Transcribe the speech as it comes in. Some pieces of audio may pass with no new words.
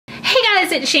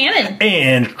guys, it's Shannon.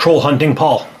 And Troll Hunting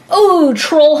Paul. Oh,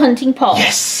 Troll Hunting Paul.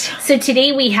 Yes. So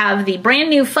today we have the brand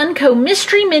new Funko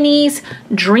Mystery Minis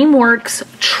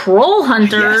DreamWorks Troll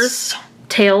Hunters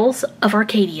Tales of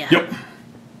Arcadia. Yep.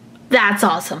 That's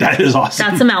awesome. That is awesome.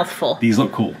 That's a mouthful. These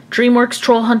look cool. DreamWorks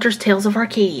Troll Hunters Tales of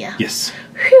Arcadia. Yes.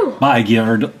 Whew. By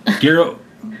Guillermo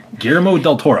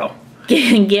del Toro.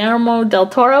 Guillermo del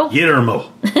Toro? Guillermo.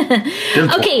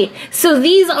 Okay, so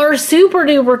these are super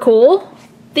duper cool.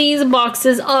 These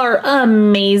boxes are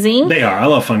amazing. They are. I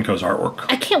love Funko's artwork.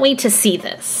 I can't wait to see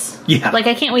this. Yeah. Like,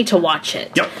 I can't wait to watch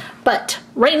it. Yep. But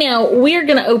right now, we're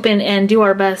going to open and do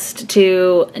our best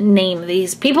to name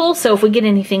these people. So if we get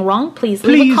anything wrong, please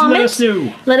leave a comment. Let us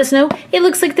know. Let us know. It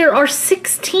looks like there are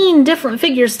 16 different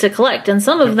figures to collect, and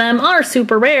some of them are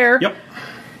super rare. Yep.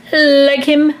 Like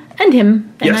him and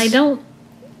him. And Yes. I don't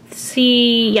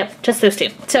see... Yep, just those two.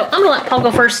 So I'm going to let Paul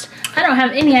go first. I don't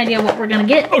have any idea what we're going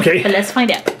to get. Okay. But let's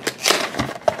find out.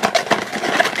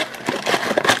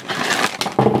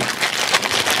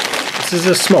 This is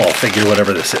a small figure,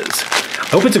 whatever this is. I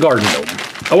hope it's a garden gnome.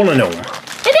 I want a gnome.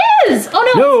 It is!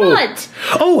 Oh, no, it's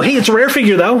not. Oh, hey, it's a rare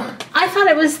figure, though. I thought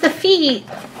it was the feet.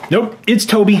 Nope, it's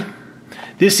Toby.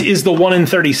 This is the 1 in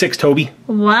 36 Toby.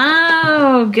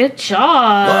 Wow, good job.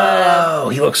 Wow,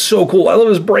 he looks so cool. I love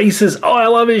his braces. Oh, I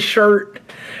love his shirt.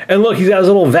 And look, he's got his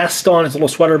little vest on, his little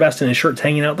sweater vest, and his shirt's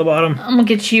hanging out the bottom. I'm gonna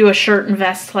get you a shirt and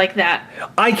vest like that.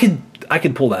 I could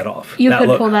pull that off. You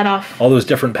could pull that off. All those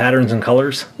different patterns and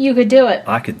colors. You could do it.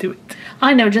 I could do it.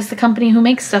 I know just the company who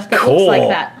makes stuff that looks like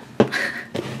that.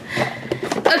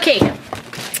 Okay.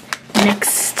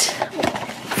 Next.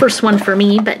 First one for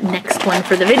me, but next one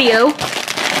for the video.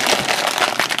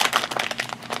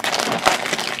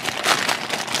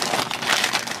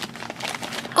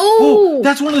 Oh,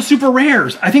 that's one of the super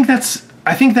rares. I think that's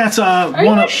Are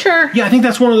you sure? Yeah, I think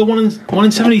that's one of the 1 in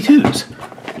 72s.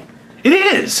 It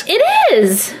is. It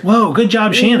is. Whoa, good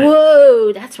job, Shannon.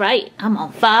 Whoa, that's right. I'm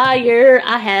on fire.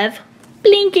 I have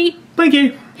Blinky.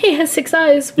 Blinky. He has 6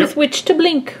 eyes with which to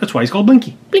blink. That's why he's called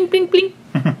Blinky. Blink, blink, blink.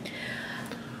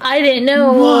 I didn't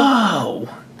know. Whoa.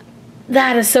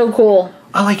 That is so cool.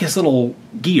 I like his little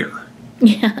gear.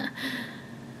 Yeah.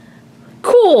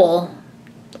 Cool.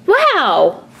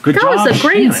 Wow. Good job, That was a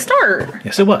great Shannon. start.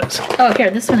 Yes, it was. Oh,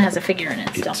 here, this one has a figure in it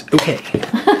still. It's okay.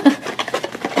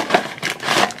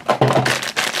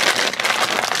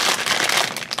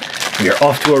 We are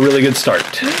off to a really good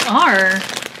start. We are.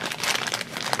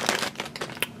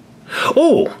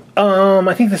 Oh,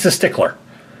 I think this is Stickler.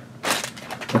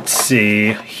 Let's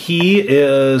see. He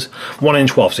is 1 in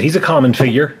 12, so he's a common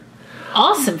figure.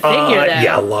 Awesome figure, though.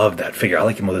 Yeah, I love that figure. I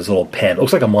like him with his little pen.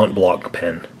 Looks like a Mont Blanc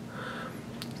pen.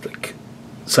 Like,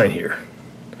 sign here.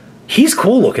 He's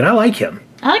cool looking. I like him.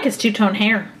 I like his two-tone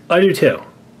hair. I do too.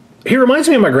 He reminds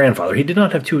me of my grandfather. He did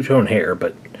not have two-tone hair,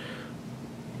 but...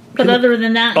 But other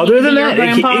than that,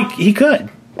 he could.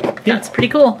 Yeah. That's pretty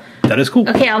cool. That is cool.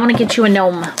 Okay, I want to get you a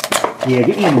gnome. Yeah,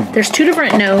 get you. There's 2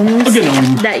 different gnomes I'll get a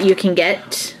gnome. that you can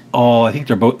get. Oh, I think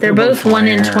they're both... They're both 1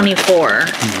 in rare. 24.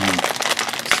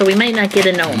 So we might not get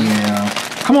a gnome. Yeah.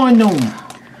 Come on, gnome.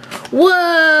 Whoa!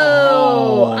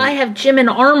 Oh. I have Jim in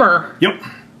armor. Yep.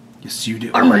 Yes, you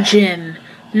do. Armor Jim.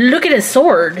 Look at his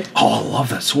sword. Oh, I love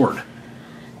that sword.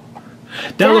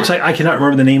 That looks like... I cannot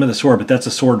remember the name of the sword, but that's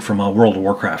a sword from World of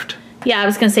Warcraft. Yeah, I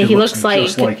was going to say, he looks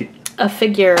like it. a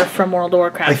figure from World of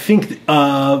Warcraft. I think...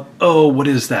 oh, what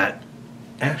is that?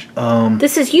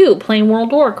 This is you playing World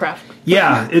of Warcraft.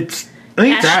 Yeah, it's... I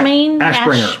think Ashbane? it's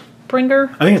Ashbringer.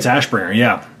 Ashbringer? I think it's Ashbringer,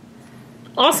 yeah.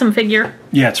 Awesome figure.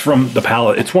 Yeah, it's from the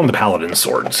Paladin. It's one of the Paladin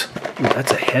swords. Ooh,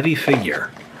 that's a heavy figure.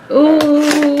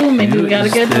 Ooh, maybe we got a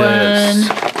good one.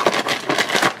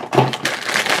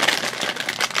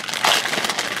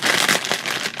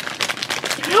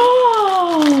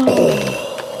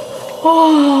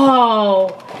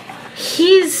 Oh,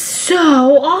 he's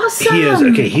so awesome. He is.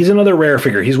 Okay, he's another rare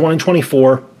figure. He's 1 in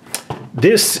 24.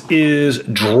 This is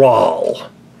Drawl,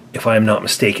 if I am not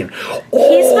mistaken.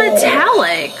 He's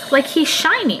metallic. Like he's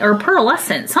shiny or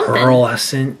pearlescent, something.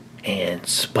 Pearlescent and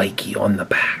spiky on the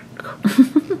back.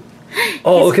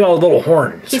 Oh, look at all the little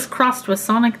horns. He's crossed with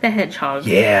Sonic the Hedgehog.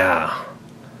 Yeah.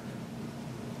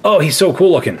 Oh, he's so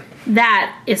cool looking.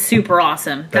 That is super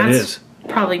awesome. That's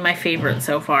probably my favorite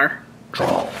so far.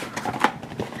 Drawl.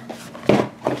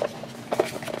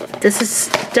 This is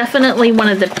definitely one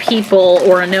of the people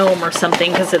or a gnome or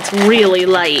something because it's really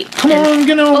light. Come on,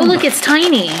 gnome. Oh, look, it's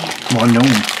tiny. Come on,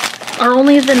 gnome. Are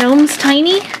only the gnomes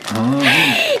tiny?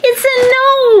 It's a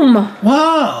gnome.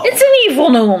 Wow. It's an evil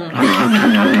gnome.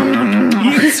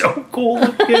 He's so cool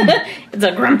looking. It's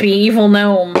a grumpy evil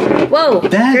gnome. Whoa,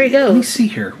 there you go. Let me see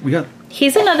here. We got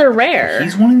He's another rare.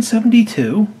 He's 1 in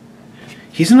 72.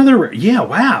 He's another rare. Yeah,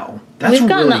 wow. We've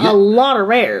gotten a lot of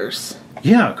rares.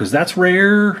 Yeah, because that's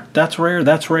rare, that's rare,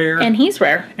 that's rare. And he's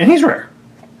rare. And he's rare.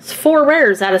 It's 4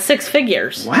 rares out of 6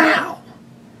 figures. Wow.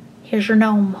 Here's your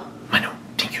gnome. My gnome.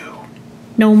 Thank you.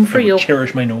 Gnome for you.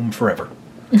 Cherish my gnome forever.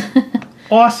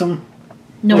 Awesome.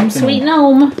 Gnome, sweet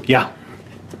gnome. Yeah.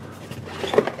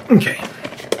 Okay.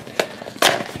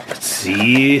 Let's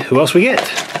see who else we get.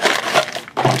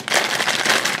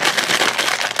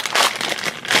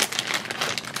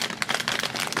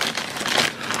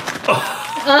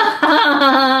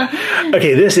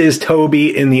 Okay, this is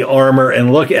Toby in the armor,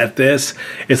 and look at this.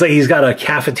 It's like he's got a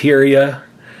cafeteria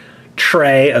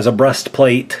tray as a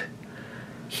breastplate.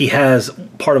 He has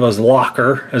part of his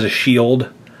locker as a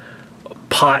shield. A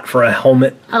pot for a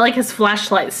helmet. I like his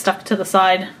flashlight stuck to the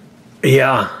side.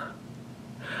 Yeah.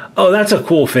 Oh, that's a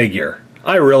cool figure.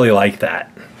 I really like that.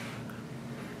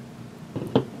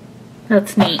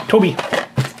 That's neat. Toby.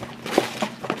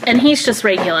 And he's just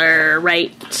regular,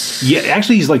 right? Yeah,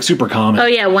 actually he's like super common. Oh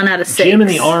yeah, 1 out of 6. Jim in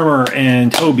the armor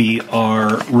and Toby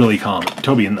are really common.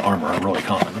 Toby in the armor are really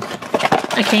common.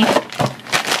 Okay.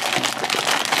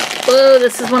 Whoa,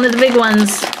 this is one of the big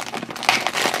ones.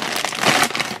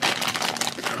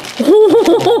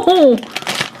 Oh,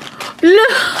 look!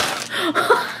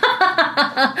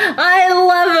 I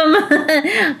love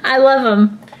him. I love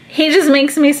him. He just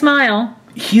makes me smile.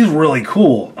 He's really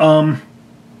cool.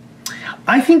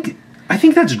 I think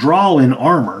that's Drawl in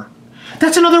armor.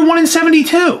 That's another 1 in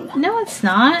 72. No, it's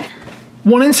not.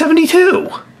 1 in 72.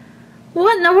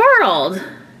 What in the world?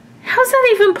 How's that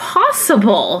even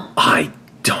possible? I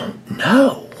don't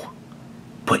know.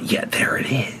 But yet there it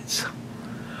is.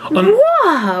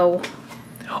 Whoa.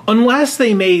 Unless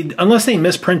they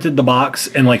misprinted the box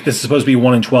and like this is supposed to be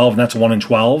 1 in 12 and that's 1 in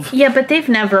 12. Yeah, but they've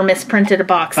never misprinted a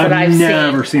box that I've seen.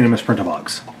 I've never seen a misprint a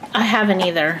box. I haven't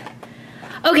either.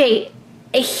 Okay,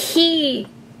 he's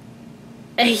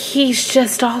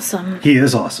just awesome. He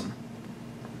is awesome.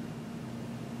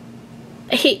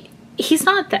 He's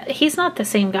not the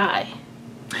same guy.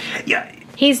 Yeah.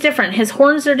 He's different. His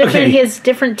horns are different. Okay. He has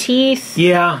different teeth.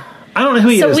 Yeah. I don't know who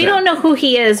he is. So we don't know who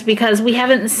he is because we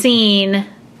haven't seen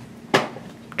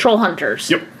Troll Hunters.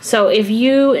 Yep. So if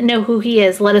you know who he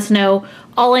is, let us know.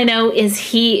 All I know is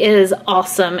he is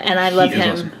awesome and I love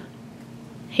him. Awesome.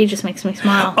 He just makes me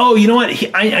smile. Oh, you know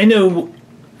what? I know.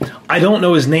 I don't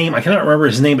know his name. I cannot remember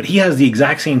his name, but he has the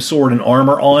exact same sword and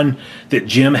armor on that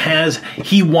Jim has.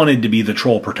 He wanted to be the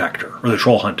troll protector or the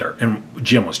troll hunter, and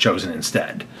Jim was chosen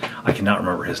instead. I cannot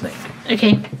remember his name.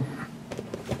 Okay.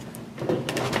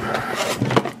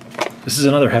 This is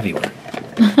another heavy one.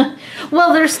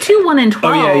 Well, there's 2 1 in 12s.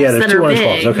 Oh yeah, there's that 2 are 1 in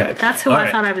big. 12s. Okay, that's who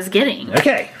I thought I was getting.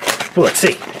 Okay, well, let's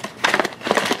see.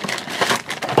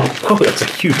 Oh, that's a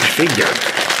huge figure.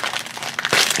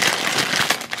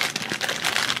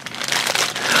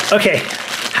 Okay,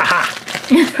 haha.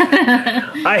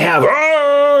 I have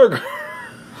Arg!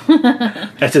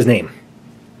 That's his name.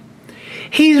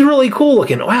 He's really cool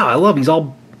looking. Wow, I love. He's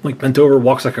all like bent over,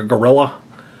 walks like a gorilla.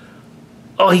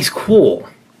 Oh, he's cool.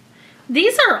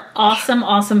 These are awesome,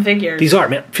 awesome figures. These are,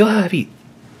 man. Feel how heavy.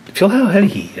 Feel how heavy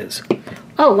he is.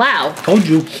 Oh wow! Told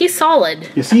you. He's solid.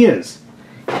 Yes, he is.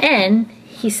 And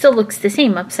he still looks the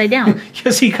same upside down.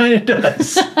 Yes, he kind of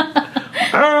does.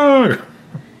 Arg!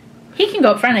 He can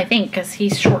go up front, I think, because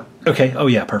he's short. Okay. Oh,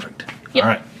 yeah. Perfect. Yep. All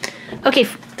right. Okay,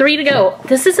 3 to go.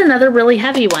 This is another really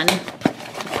heavy one.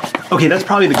 Okay, that's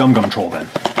probably the Gum Gum Troll then.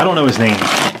 I don't know his name,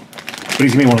 but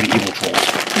he's gonna be one of the evil trolls.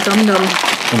 Gum Gum.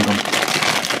 Gum Gum.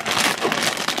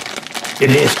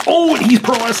 It is. Oh, and he's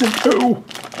pearlescent too.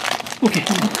 Look at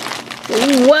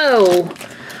him. Whoa!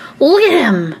 Look at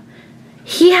him.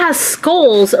 He has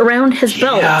skulls around his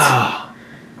belt. Yeah.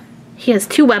 He has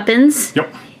 2 weapons.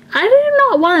 Yep. I do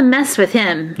not want to mess with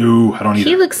him. No, I don't either.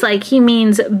 He looks like he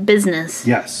means business.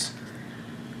 Yes.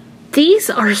 These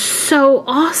are so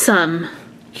awesome.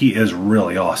 He is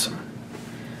really awesome.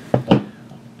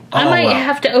 I might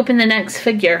have to open the next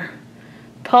figure.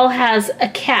 Paul has a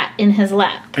cat in his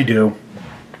lap. I do.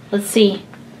 Let's see.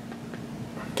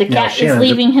 The cat is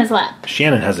leaving his lap.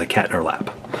 Shannon has a cat in her lap.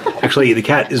 Actually, the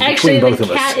cat is between both of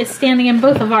us. The cat is standing in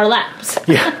both of our laps.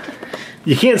 Yeah.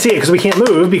 You can't see it because we can't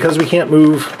move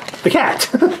the cat.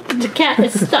 The cat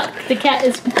is stuck. The cat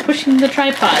is pushing the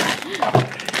tripod.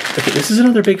 Okay, this is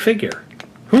another big figure.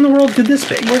 Who in the world did this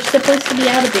big? We're supposed to be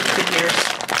out of big figures.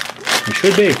 We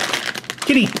should be.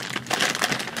 Kitty.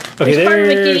 Okay,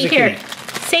 there's a kitty.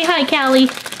 Say hi, Callie.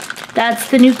 That's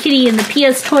the new kitty in the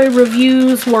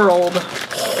PSToyReviews world.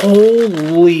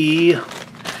 Holy.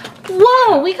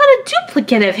 Whoa, we got a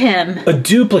duplicate of him. A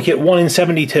duplicate 1 in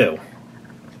 72.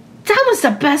 That was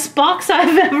the best box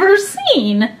I've ever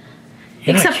seen.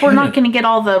 Except we're not going to get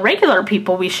all the regular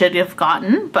people we should have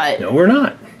gotten, but... No, we're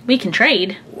not. We can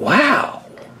trade. Wow.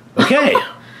 Okay.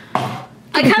 I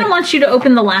kind of want you to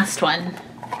open the last one.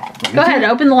 Go ahead,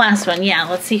 open the last one. Yeah,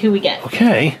 let's see who we get.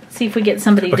 Okay. See if we get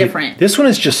somebody different. This one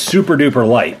is just super duper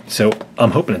light, so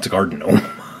I'm hoping it's a garden gnome.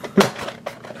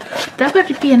 That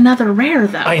would be another rare,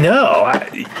 though. I know.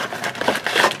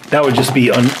 That would just be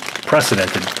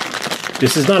unprecedented.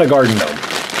 This is not a garden gnome.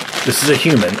 This is a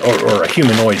human, or a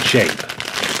humanoid shape.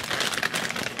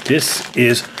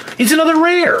 It's another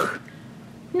rare.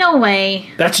 No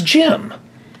way. That's Jim.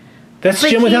 That's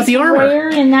But Jim without the armor. Rare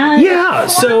and not Yeah,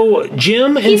 so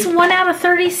Jim... He's 1 out of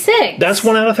 36. That's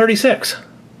 1 out of 36.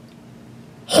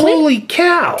 Holy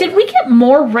cow. Did we get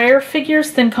more rare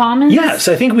figures than commons? Yes,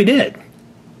 I think we did.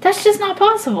 That's just not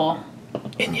possible.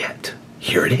 And yet,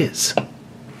 here it is.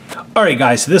 Alright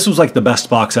guys, so this was like the best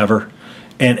box ever.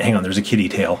 And hang on, there's a kitty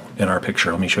tail in our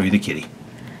picture. Let me show you the kitty.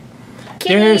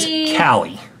 Kitty. There's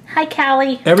Callie. Hi,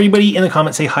 Callie. Everybody in the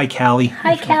comments say hi, Callie.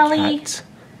 Hi, Callie.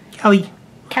 Callie.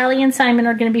 Callie and Simon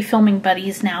are going to be filming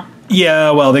buddies now.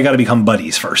 Yeah, well, they got to become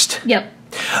buddies first. Yep.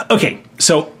 Okay,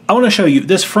 so I want to show you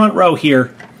this front row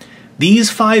here. These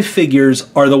 5 figures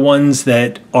are the ones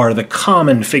that are the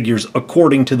common figures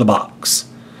according to the box.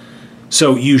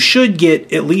 So you should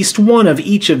get at least one of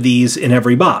each of these in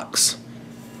every box.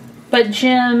 But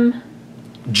Jim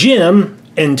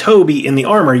and Toby in the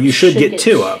armor, you should get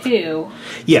 2 of.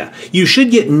 Yeah, you should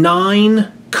get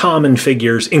 9 common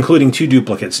figures, including 2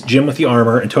 duplicates, Jim with the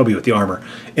armor and Toby with the armor,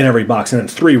 in every box, and then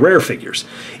 3 rare figures.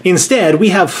 Instead, we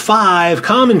have 5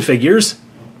 common figures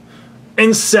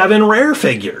and 7 rare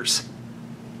figures.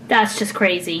 That's just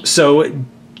crazy. So,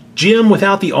 Jim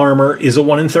without the armor is a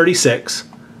 1 in 36.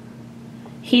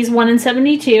 He's 1 in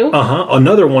 72.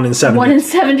 Another 1 in 70. 1 in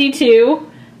 72.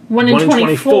 1 in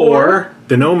 24.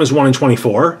 The gnome is 1 in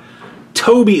 24.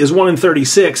 Toby is 1 in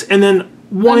 36, and then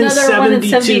 1 in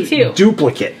 72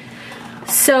 duplicate.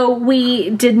 So we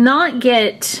did not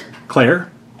get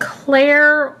Claire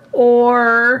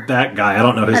or that guy. I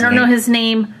don't know his name. I don't know his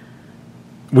name.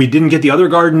 We didn't get the other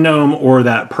garden gnome or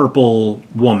that purple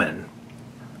woman.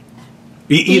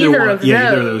 Either one.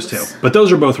 Either of those 2. But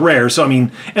those are both rare. So I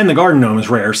mean, and the garden gnome is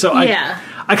rare. So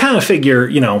I kind of figure,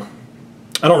 you know,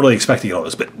 I don't really expect to get all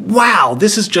those. But wow,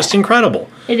 this is just incredible.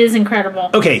 It is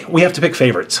incredible. Okay, we have to pick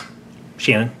favorites.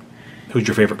 Shannon, who's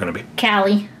your favorite going to be?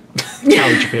 Callie.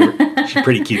 Callie's your favorite. She's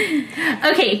pretty cute.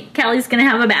 Okay, Callie's going to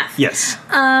have a bath. Yes.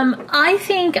 I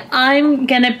think I'm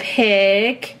going to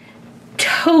pick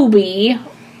Toby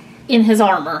in his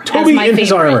armor. Toby in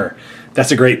his armor.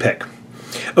 That's a great pick.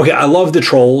 Okay, I love the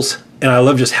trolls, and I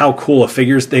love just how cool of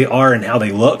figures they are and how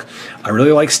they look. I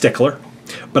really like Stickler,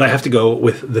 but I have to go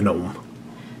with the gnome.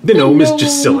 The gnome is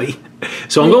just silly.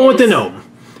 So I'm going with the gnome.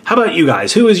 How about you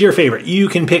guys? Who is your favorite? You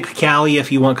can pick Callie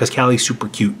if you want, because Callie's super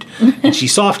cute. And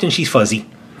she's soft and she's fuzzy.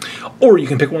 Or you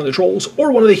can pick one of the trolls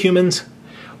or one of the humans.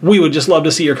 We would just love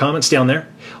to see your comments down there.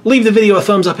 Leave the video a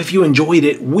thumbs up if you enjoyed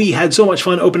it. We had so much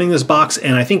fun opening this box,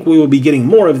 and I think we will be getting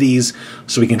more of these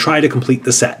so we can try to complete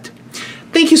the set.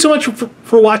 Thank you so much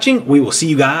for watching. We will see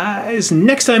you guys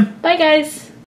next time. Bye, guys.